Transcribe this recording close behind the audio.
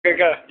Okay,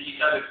 go.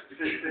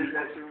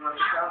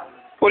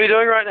 What are you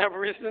doing right now,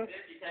 Preston?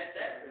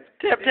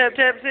 Tap, tap,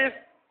 tap, Seth.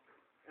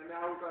 And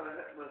now we've got a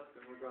hit list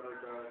and we've got to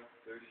go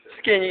do shit.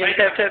 Skin, you gonna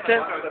tap, tap,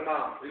 tap?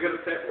 You got to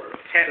tap one.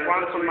 Tap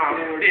one for mum.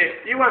 Yeah,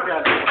 you won't be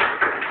able to.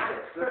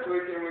 This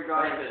weekend we're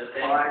going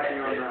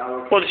kayaking on the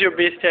other. What's your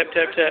best tap,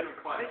 tap, tap?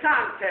 You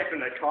can't tap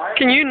in a kayak.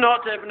 Can you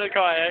not tap in a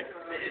kayak?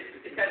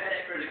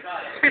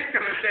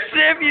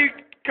 Seth, you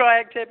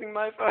kayak tapping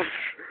mofo.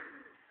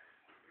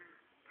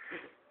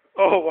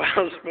 Oh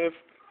wow, Smith.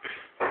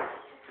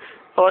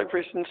 I like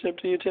Preston. Step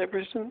to you, tap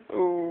Preston.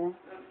 Ooh.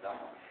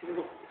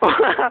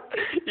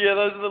 Yeah,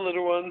 those are the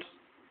little ones.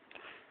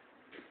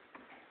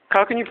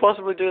 How can you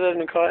possibly do that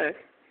in a kayak?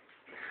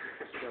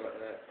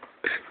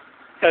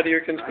 How do you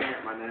reckon?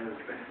 My name is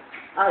Ben.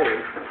 Are you?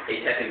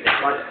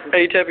 Are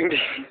you tapping D?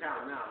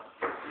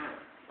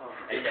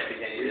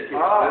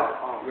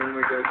 Oh, when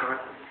we go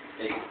kayaking.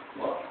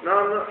 No,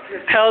 I'm not.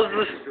 How's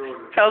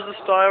the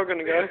style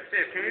gonna go?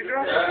 Can you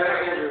draw?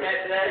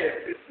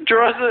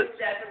 Draw it.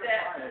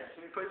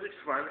 Can you please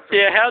explain it?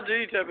 Yeah, how do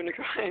you tap in a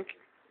kayak?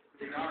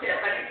 You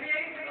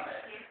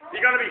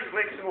gotta be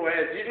flexible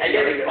as you do.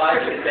 You'll be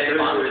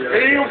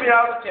You'll be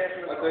able to tap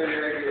in I do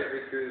regular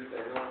every Tuesday.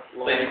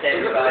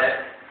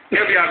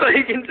 He'll be able So to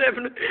you can tap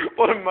in a,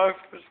 what a mofo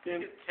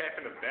skin. tap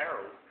in a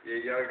barrel. Yeah,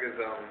 yoga's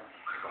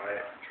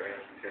kayak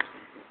training session.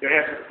 You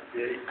have to.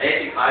 Yeah.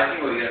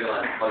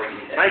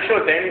 Make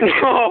sure Danny.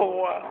 Oh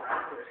wow.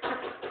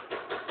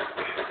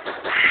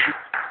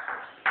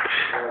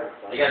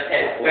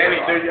 Danny,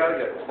 do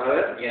yoga.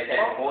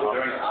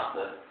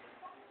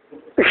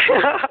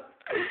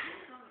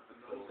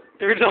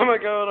 Every time I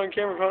go out on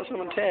camera, I find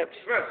someone taps.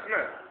 Smith.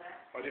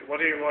 What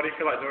do you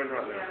feel like doing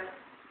right now?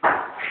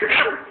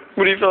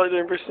 What do you feel like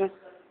doing, Preston?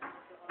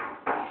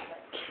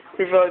 What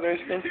do you feel like doing,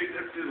 Skin?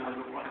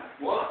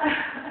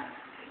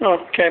 Oh,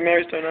 okay,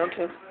 Mary's doing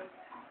answer.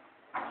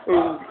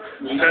 Ooh.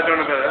 Is that doing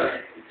a bit of that?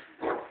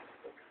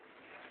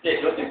 Yes,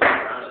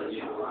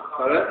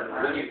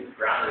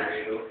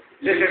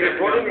 if you're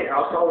putting the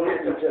alcohol in, you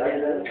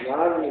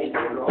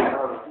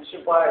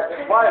should buy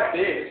a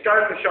beer. Just go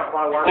to the shop,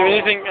 buy one. Do you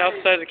have anything else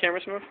to say to the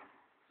camera, Smith?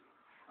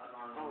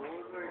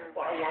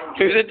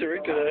 Who's it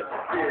directed at?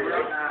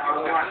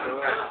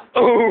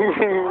 Oh,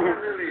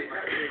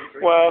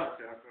 wow.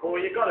 Well,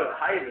 you got to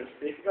hate it.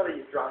 You got to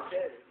get drunk at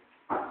it.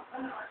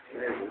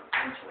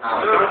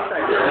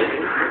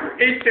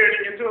 He's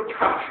turning into a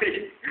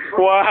puppy.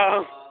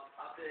 Wow.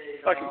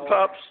 Fucking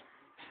pups.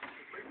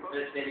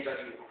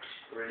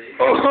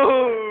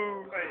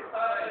 Oh.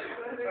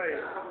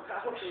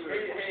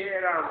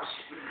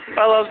 I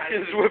love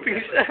Skin's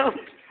whipping sound.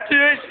 Do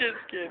that shit,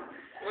 Skin.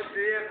 What do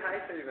you have hay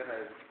fever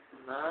has?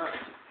 No.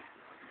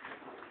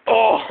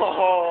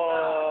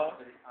 Oh.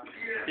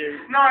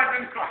 No, I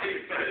didn't quite.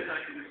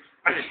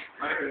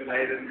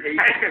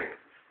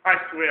 I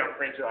swear on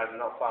friendship, I'm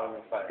not following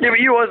my face. Yeah, but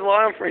you always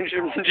lie on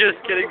friendship. Just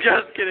kidding,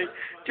 just kidding.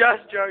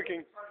 Just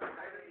joking.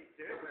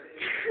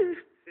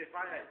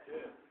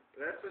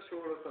 That's the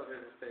shortest I've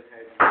ever seen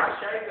hay.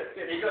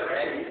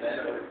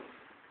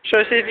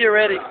 Show see if you're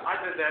ready. I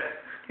did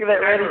that. Get that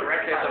ready. I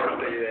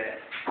already did.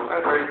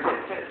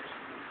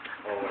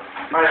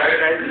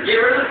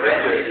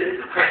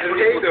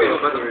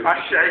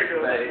 I shaved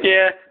it.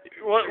 Yeah.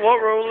 What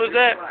rule is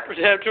that?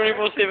 To have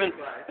 24/7.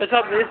 It's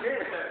up there.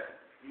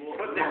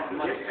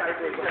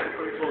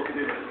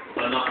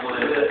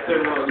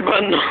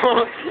 But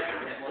not.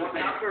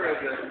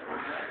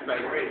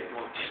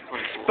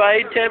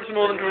 Spade taps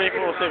more than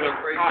 24/7.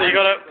 So you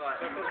gotta.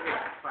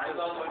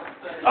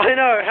 I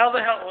know. How the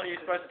hell are you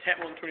supposed to tap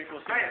more than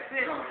 24/7?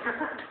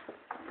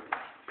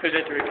 Who's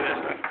that directed at?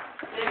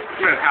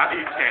 Smith, how do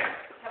you tap?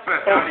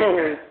 Smith, how do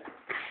you tap?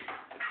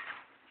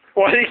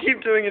 Why do you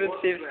keep doing it in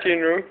Steve's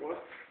funeral?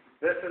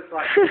 This is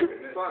like,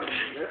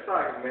 That's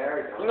like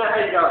married. you know how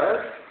you go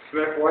this?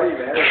 Smith, why are you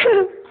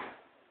married?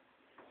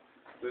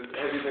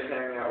 Have you been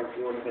hanging out with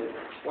Jordan people?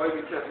 Why are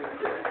you touching the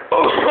kid? Oh.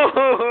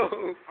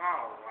 Oh,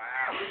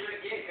 wow.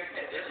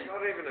 It's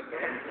not even a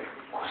bad thing.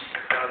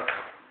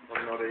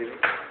 I'm not even.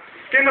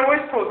 Skin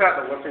always pulls out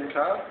the whipping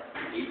card.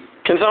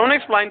 Can someone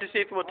explain to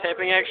Seth what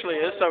tapping actually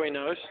is so he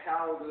knows?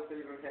 How does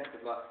this even happen?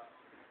 Like,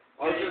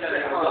 I was just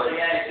saying,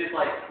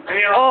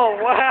 Oh,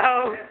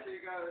 wow. so you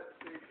go to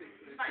the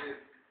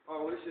kid,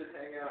 oh, we should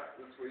hang out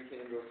this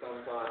weekend or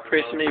sometime.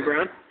 Preston E.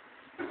 Brown.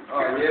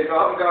 Oh, yeah, but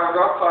I'm going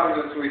rock climbing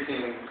this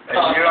weekend. You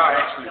are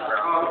actually Oh,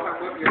 brown. I'll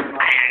come with you.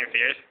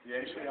 You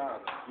actually are.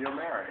 You're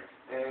married.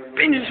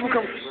 Vengeance will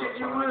come.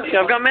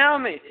 Yeah, I've got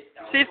Mal on me.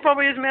 Seth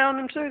probably has Mal on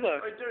him too,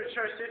 though. Oh, dude,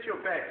 show Seth your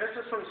back. This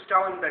is from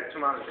Stellenbeck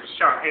tomatoes.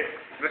 Show here.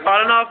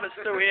 I don't know if it's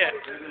still here.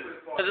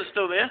 Is it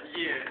still there?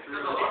 Yeah, it's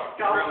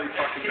really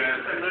fucking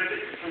bad.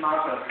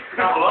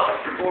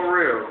 For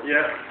real.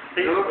 Yeah.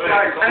 It looks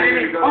like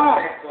you got Oh,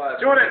 a tank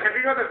like. Jordan, have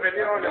you got the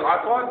video on your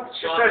iPod?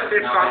 Just show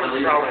Seth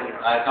Simon's throwing it.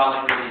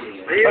 I'll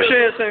show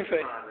you the same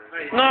thing.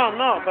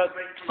 No, but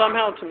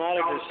somehow tomato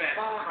is.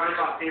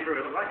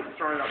 Like it's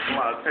throwing up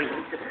blood.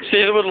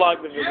 Caesar would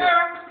like the video.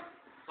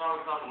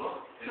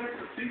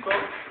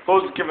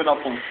 Paul's given up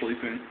on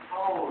sleeping.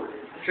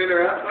 Turn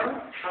around,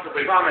 Simon.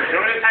 Simon, do you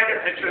want to take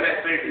a picture of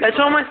that suit? It's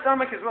on my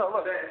stomach as well.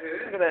 Look. Is that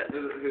hurting? Look at that. Is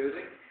it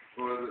hurting?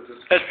 Or is it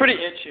just... It's pretty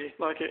itchy.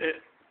 Like it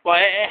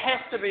has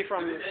to be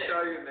from. Did it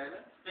show you, man?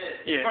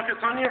 Yeah. Look,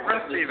 it's on your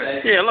wrist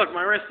even. Yeah. Look,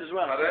 my wrist as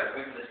well. I don't.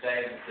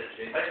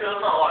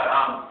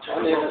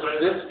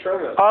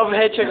 I've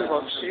had chicken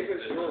pox. Keep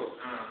it short.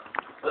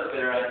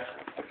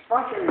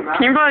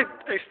 Can you like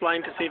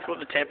explain to Seth what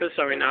the tap is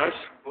so he knows?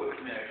 Do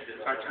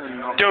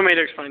you want me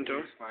to explain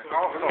to him?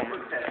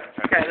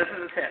 Okay, this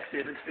is a tap,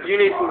 Seth. You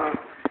need to know.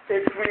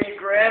 It's when you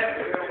grab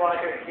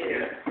like a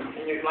here,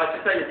 and you like to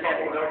say you're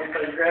tapping, don't you?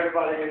 So you grab it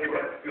by the end of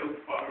it.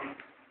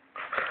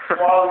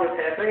 While you're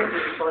tapping,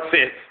 you're supposed to.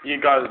 Seth, you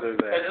gotta do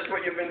that. Is this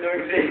what you've been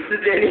doing since the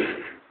Denny?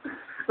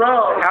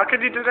 No. How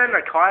could you do that in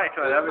a kayak?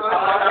 Oh,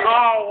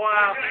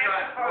 wow. You'll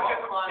have to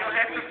focus on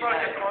tapping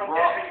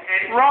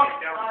and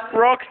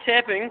Rock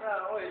tapping.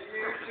 Oh, you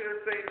should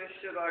have seen the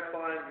shit I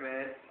climbed,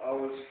 man. I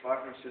was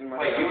fucking shitting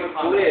myself. Wait, you were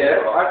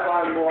clear? I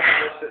climbed more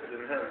hard shit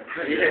than him.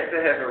 You have to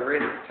have a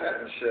wrist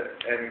tap and shit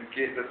and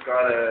get this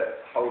guy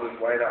to hold his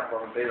weight up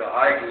on a beeler.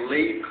 I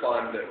lead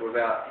climbed it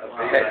without a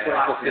beeler. That's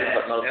 24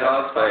 cents, but not a And I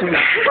was fucking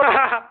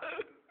fucking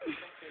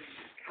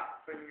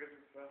cut fingers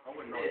and stuff. I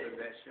would not do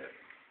that shit.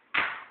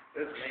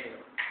 It's mean.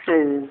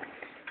 Ooh.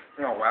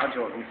 Oh, wow,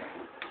 Jordan.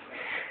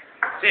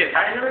 Seth,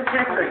 how are you doing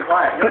tapping in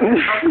kayak? You're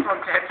focused on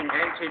tapping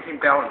and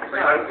keeping balance. So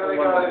I'm gonna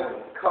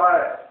go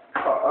kayak. I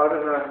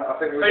don't know. I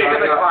think we're you're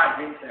going gonna up.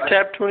 kayak.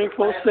 Tap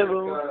 24/7.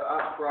 Go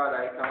up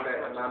Friday, come back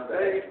on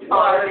Monday.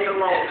 Oh, that's a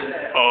long.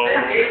 Oh.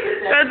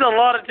 That's a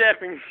lot of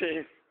tapping,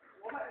 Seth.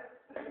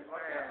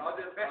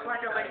 That's like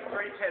at least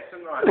 3 taps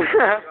a night.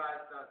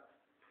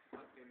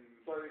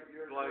 Blow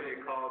your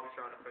cogs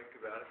trying to think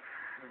about it.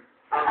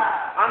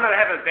 I'm gonna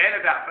have a bet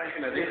about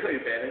thinking of this new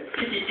betting.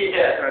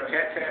 Yeah. So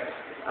tap.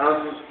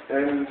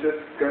 And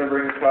just gonna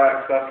bring the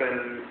kayak stuff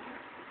and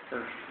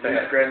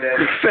use Granddad.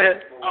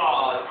 Fat.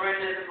 Oh,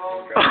 Brendan's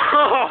involved.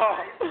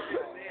 Oh.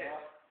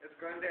 It's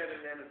Granddad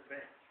and Nana's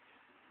band.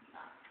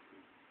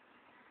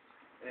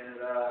 And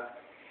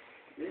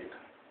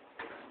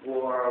yeah.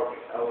 Or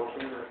our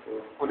camera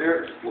for. Well,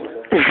 they're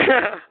exploring.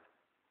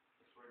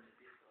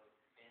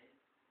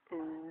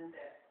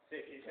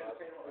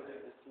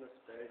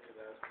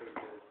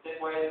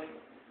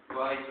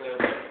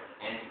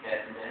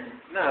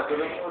 No,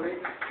 but I'm not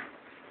even.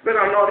 But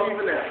I'm not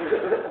even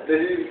at.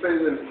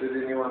 Did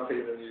anyone see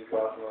the news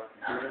last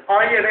night?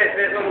 Oh yeah,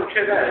 that little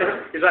kid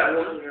there. He's like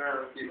walking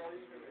around.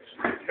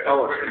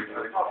 Oh,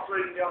 I'm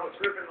floating down the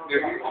river and I'm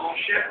like, oh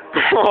shit.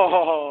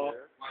 Oh.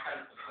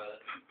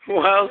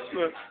 Wow,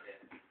 Smith.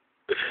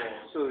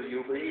 so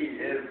you'll be.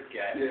 Yeah.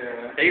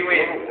 He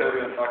went to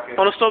the fucking. I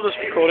want to stop this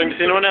recording.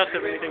 Does anyone else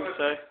have anything to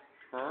say?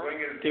 Huh?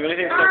 Do you have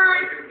anything to say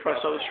before I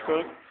stop this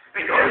recording?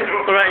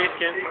 What about you,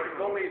 Ken?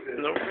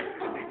 Nope.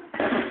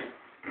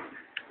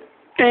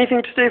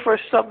 Anything to say before I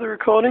stop the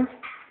recording?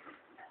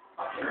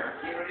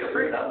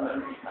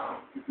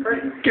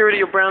 Get rid of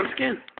your brown skin.